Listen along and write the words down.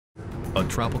A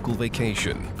tropical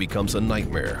vacation becomes a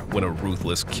nightmare when a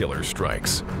ruthless killer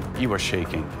strikes. He was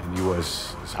shaking, and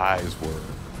his eyes were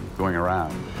going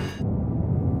around.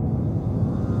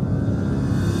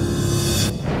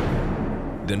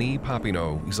 Denis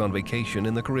Papineau is on vacation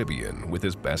in the Caribbean with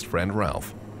his best friend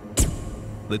Ralph.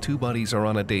 The two buddies are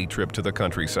on a day trip to the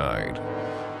countryside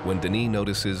when Denis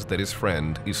notices that his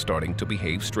friend is starting to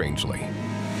behave strangely.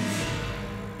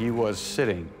 He was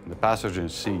sitting in the passenger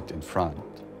seat in front,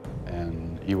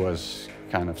 and he was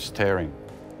kind of staring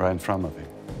right in front of him.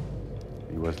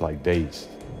 He was like dazed.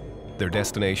 Their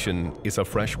destination is a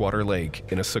freshwater lake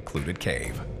in a secluded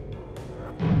cave.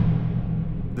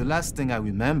 The last thing I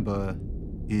remember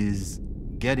is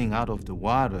getting out of the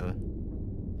water,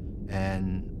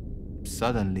 and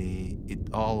suddenly it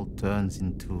all turns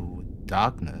into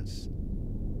darkness.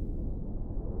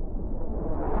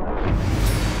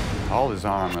 All his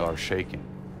arms are shaking,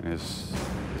 and his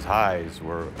eyes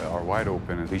are wide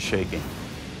open, and he's shaking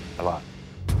a lot.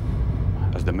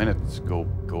 As the minutes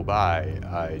go by,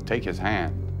 I take his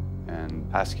hand and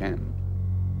ask him,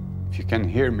 "If you can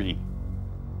hear me,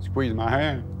 squeeze my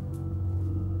hand."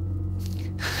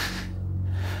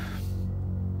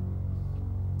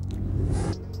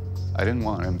 I didn't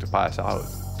want him to pass out,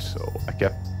 so I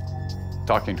kept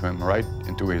talking to him right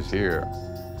into his ear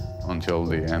until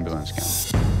the ambulance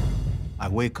came. I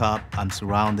wake up, I'm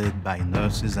surrounded by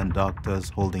nurses and doctors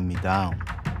holding me down.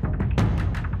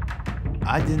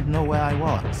 I didn't know where I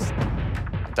was.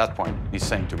 At that point, he's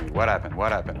saying to me, "What happened?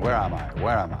 What happened? Where am I?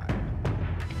 Where am I?"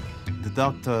 The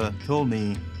doctor told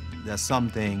me there's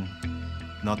something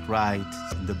not right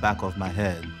in the back of my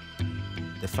head.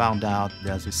 They found out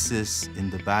there's a cyst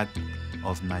in the back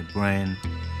of my brain.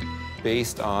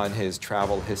 Based on his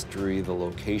travel history, the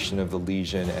location of the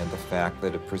lesion, and the fact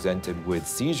that it presented with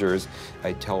seizures,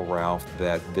 I tell Ralph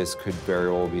that this could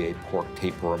very well be a pork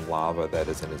tapeworm larva that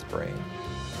is in his brain.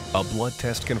 A blood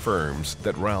test confirms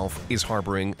that Ralph is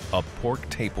harboring a pork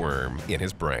tapeworm in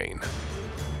his brain.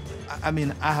 I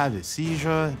mean, I have a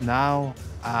seizure, now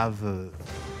I have a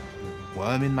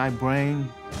worm in my brain.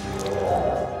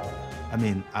 I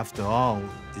mean, after all,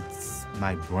 it's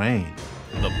my brain.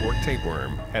 The pork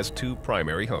tapeworm has two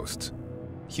primary hosts,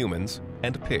 humans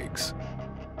and pigs.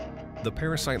 The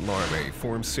parasite larvae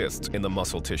form cysts in the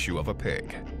muscle tissue of a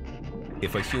pig.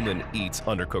 If a human eats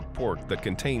undercooked pork that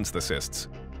contains the cysts,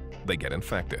 they get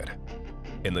infected.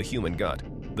 In the human gut,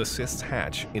 the cysts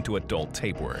hatch into adult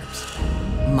tapeworms.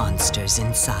 Monsters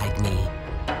inside me.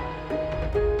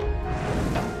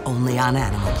 Only on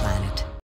Animal Planet.